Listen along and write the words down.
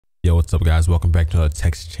what's up guys, welcome back to another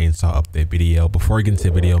Texas Chainsaw update video. Before we get into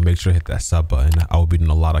the video, make sure to hit that sub button. I will be doing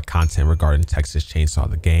a lot of content regarding Texas Chainsaw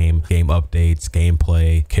the game updates,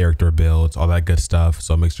 gameplay, character builds, all that good stuff.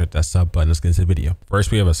 So make sure to hit that sub button. Let's get into the video. First,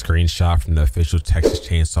 we have a screenshot from the official Texas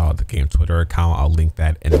Chainsaw the game Twitter account. I'll link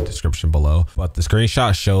that in the description below. But the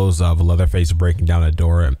screenshot shows of Leatherface breaking down a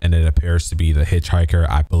door, and it appears to be the hitchhiker.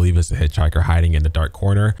 I believe it's the hitchhiker hiding in the dark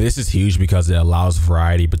corner. This is huge because it allows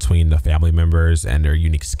variety between the family members and their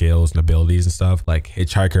unique skills and abilities and stuff. Like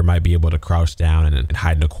hitchhiker might be able to crouch down and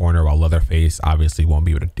hide in a corner, while Leatherface obviously won't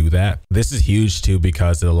be able to do that. This is huge too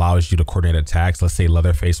because it allows you to coordinate attacks. Let's say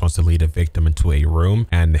Leatherface wants to lead a victim into a room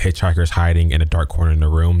and the hitchhiker is hiding in a dark corner in the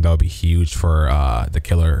room. That would be huge for the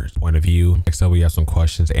killer's point of view. Next up, we have some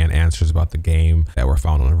questions and answers about the game that were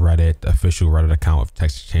found on Reddit, the official Reddit account of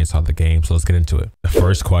Texas Chainsaw the game. So let's get into it. The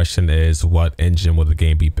first question is, what engine will the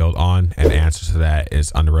game be built on? And the answer to that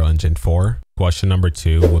is Unreal Engine 4. Question number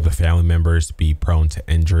 2, will the family members be prone to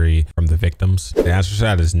injury from the victims? The answer to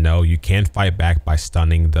that is no. You can fight back by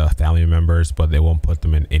stunning the family members, but they won't put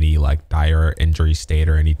them in any like dire injury state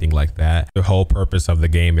or anything like that. The whole purpose of the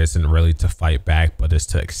game isn't really to fight back, but is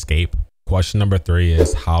to escape. Question number 3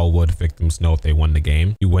 is, how would victims know if they won the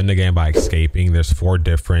game? You win the game by escaping. There's 4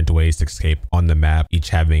 different ways to escape on the map,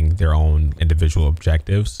 each having their own individual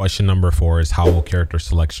objectives. Question number 4 is, how will character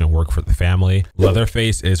selection work for the family?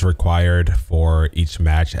 Leatherface is required for each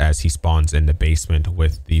match as he spawns in the basement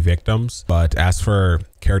with the victims. But as for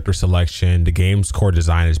character selection, the game's core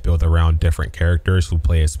design is built around different characters who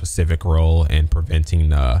play a specific role in preventing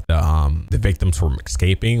the victims from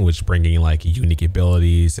escaping, which bringing like unique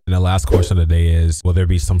abilities. And the last question of the day is, will there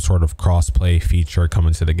be some sort of crossplay feature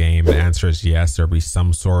coming to the game? The answer is yes, there'll be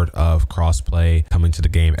some sort of crossplay coming to the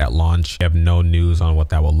game at launch. We have no news on what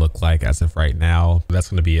that will look like as of right now. That's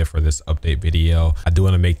going to be it for this update video. I do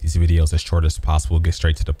want to make these videos as short as possible, get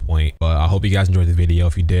straight to the point, but I hope you guys enjoyed the video.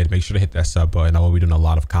 If you did, make sure to hit that sub button. I will be doing a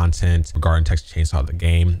lot of content regarding Texas Chainsaw the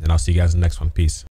game, and I'll see you guys in the next one. Peace.